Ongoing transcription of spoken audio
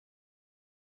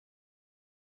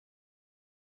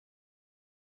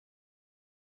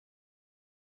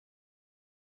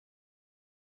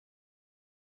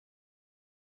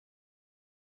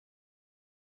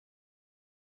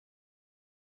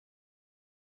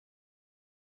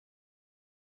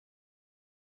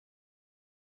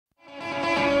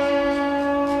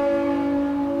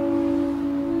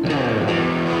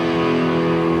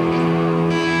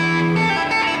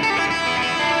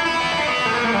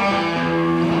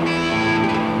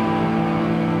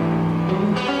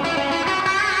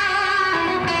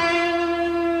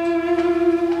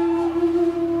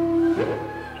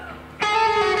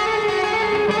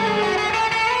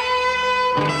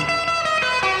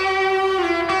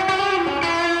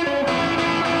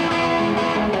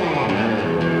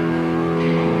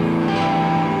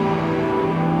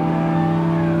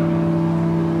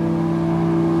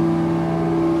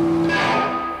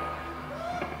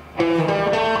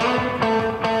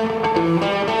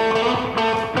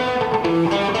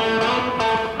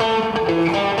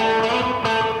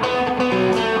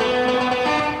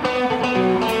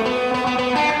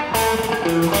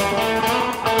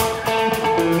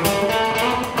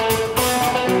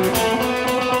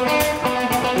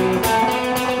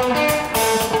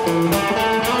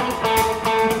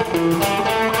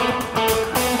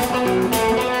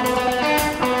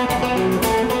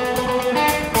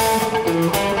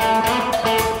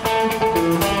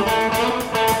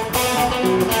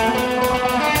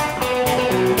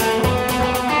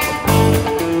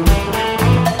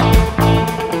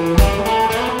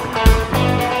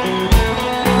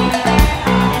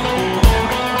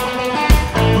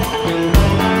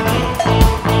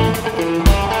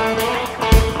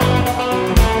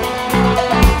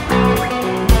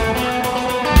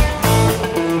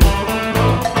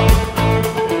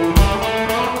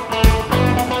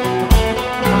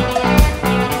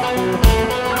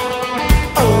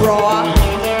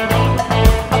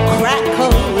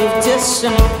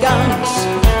distant guns.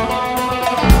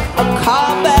 A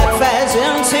car backfires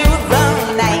into the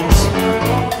night.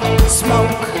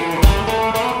 Smoke,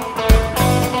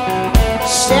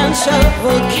 stench of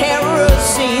a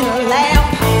kerosene lamp,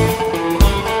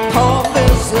 poor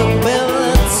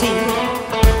visibility,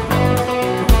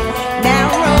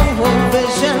 narrow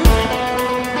vision,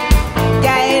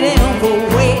 guiding the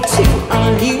way to a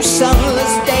new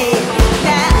sunless day.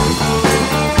 Now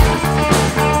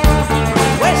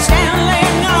we're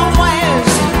standing on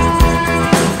wires,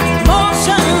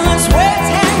 motionless,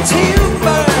 waiting to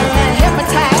burn,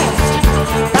 hypnotized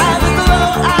by the glow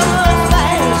of the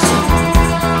flares.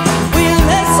 We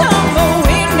listen, but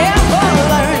we never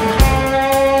learn.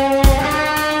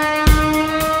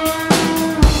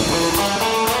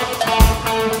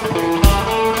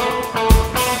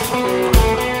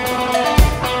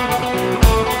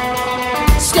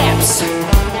 Steps,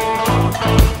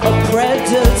 a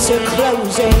predator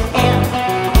closing in,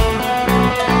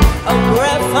 a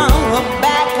breath on the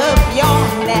back of your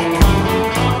neck,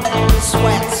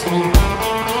 sweat,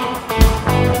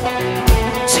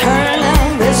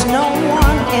 turning, there's no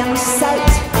one in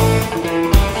sight,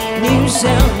 news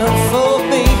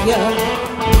xenophobia,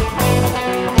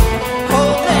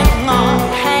 holding our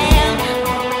hand,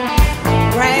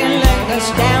 railing us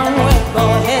down with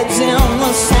our heads in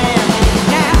the sand.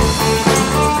 Now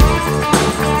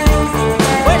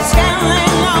we're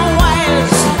standing on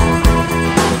wires,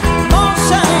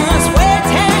 motionless,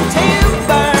 waiting to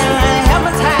burn,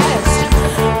 hypnotized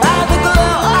by the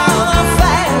glow of the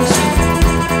flash.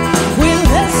 We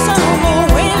listen, but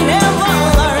we never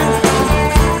learn.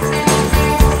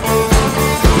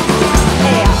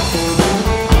 Yeah,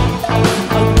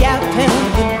 a gap in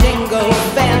the dingo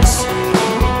fence,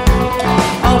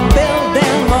 a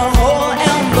building a hole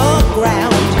in the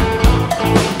ground.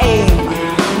 Aim,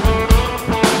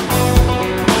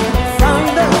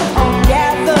 thunder on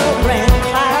gathering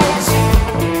clouds,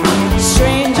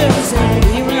 strangers in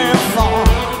uniform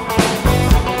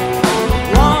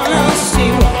want us to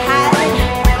hide.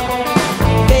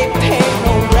 They pay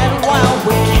no rent while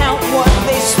we count what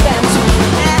they spent.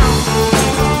 Now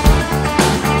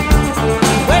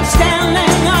we're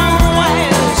standing on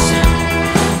wires,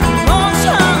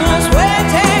 motionless,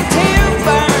 waiting to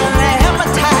burn,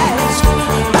 hypnotized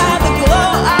by the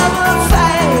glow of the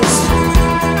flames.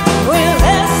 We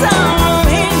listen,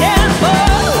 we never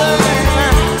learn.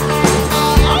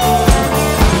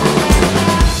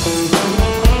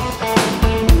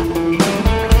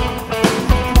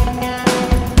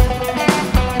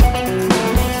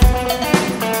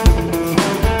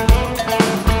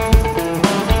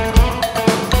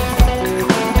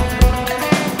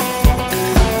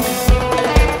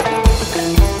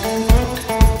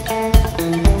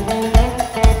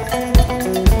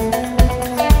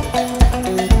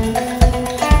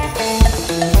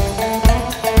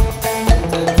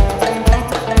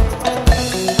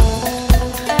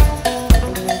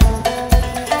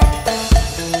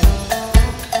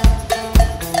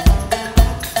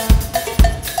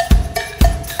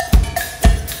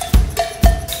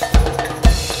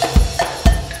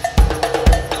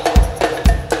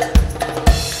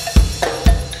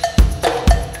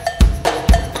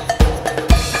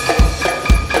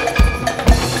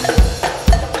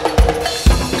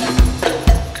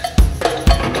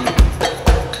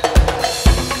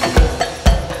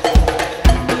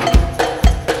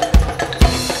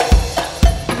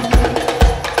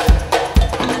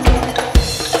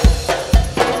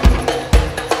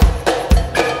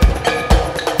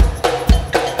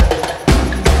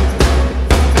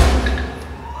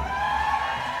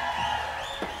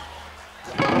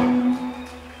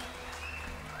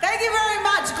 Thank you very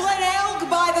much, Glenelg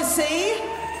by the sea.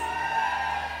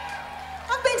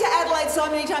 I've been to Adelaide so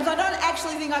many times, I don't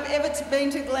actually think I've ever been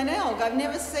to Glenelg. I've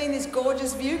never seen this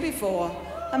gorgeous view before.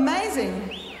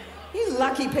 Amazing. You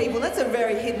lucky people, that's a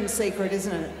very hidden secret,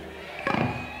 isn't it?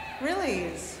 Really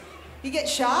is. You get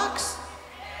sharks?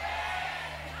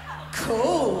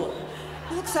 Cool.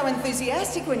 You look so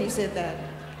enthusiastic when you said that.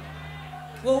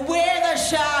 Well, we're the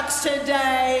sharks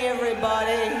today,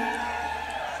 everybody.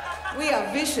 We are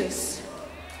vicious.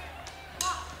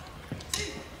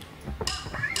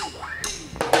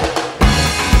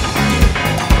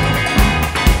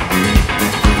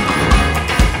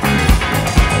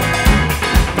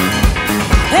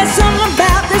 There's something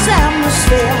about this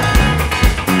atmosphere.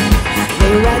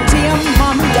 They're right, dear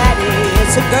mom and daddy.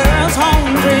 It's a girl's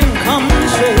home dream come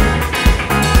true.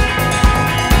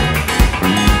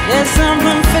 There's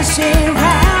something fishy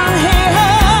around here.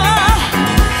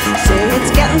 Say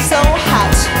it's getting so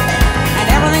hot and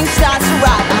everything starts to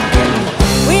rot.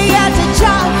 We got to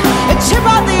chop and chip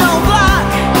off the old block.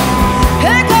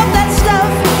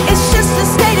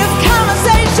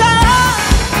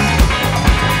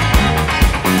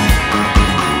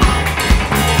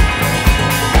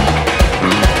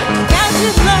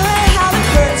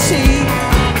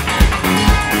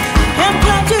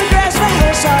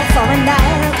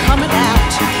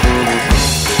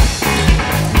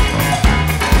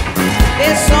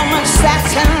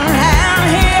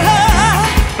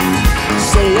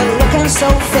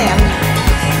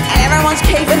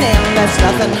 in, that's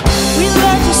nothing. We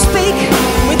learn to speak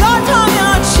with our tongue in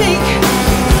our cheek.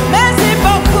 Merci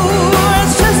beaucoup,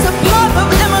 it's just a part of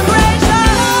immigration.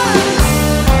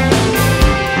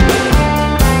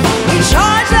 We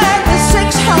charge like the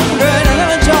 600 in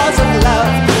the jaws of love.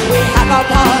 We hack our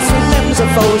parts with limbs of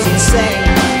foes and sing.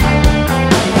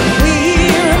 We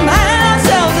remind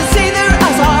ourselves it's either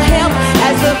us or him.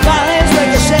 As the violence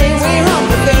ricochet, we hum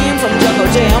the theme from Jungle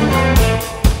Jim.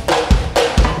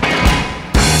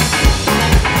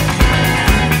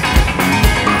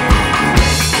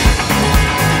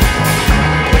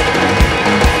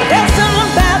 There's something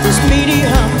about this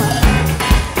medium.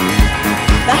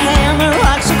 The hammer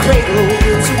rocks the cradle,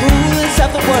 it's the rulers of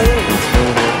the world.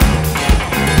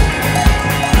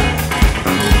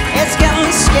 It's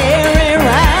getting scary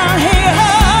around here.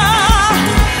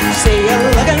 See,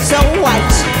 you're looking so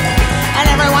white, and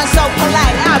everyone's so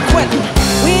polite. I'm quitting.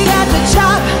 We got to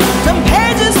chop some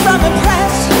pages from the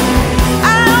press.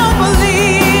 I don't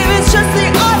believe it's just the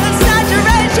art of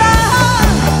saturation.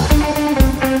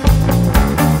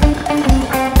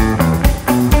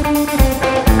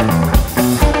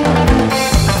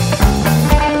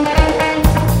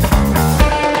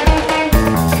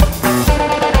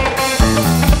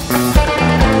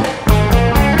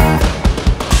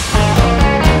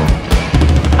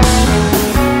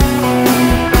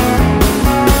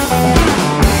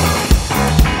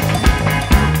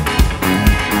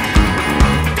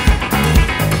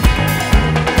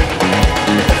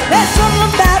 There's something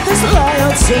about this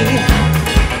loyalty.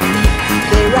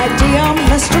 They write, dear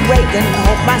Mr. Reagan,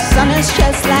 hope my son is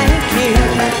just like you.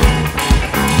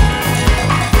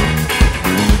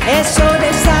 And so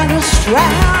they sign us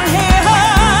round here.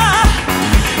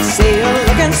 See, you're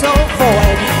looking so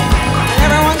void,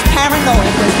 everyone's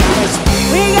paranoid.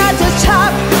 We got to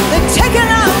top the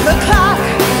ticking of the clock.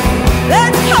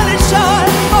 Let's cut it short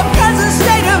for present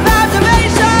state of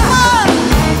activation.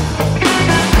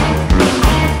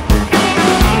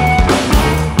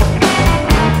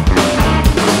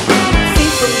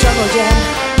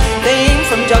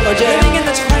 From Jungle Jim. Living in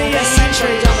the 20th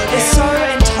century is so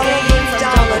intolerably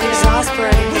dull and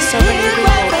exasperating for so many people.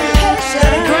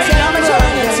 That a great number of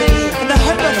them, in the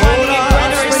hope of finding a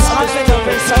greater excitement of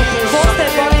themselves, force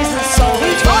their bodies and souls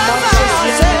into a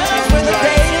monstrous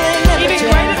unity. Even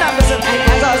greater numbers of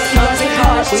people are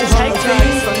encouraged to take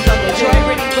those, enjoy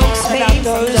reading books about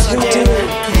those who do.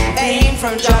 Aim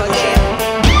from Jungle Jim.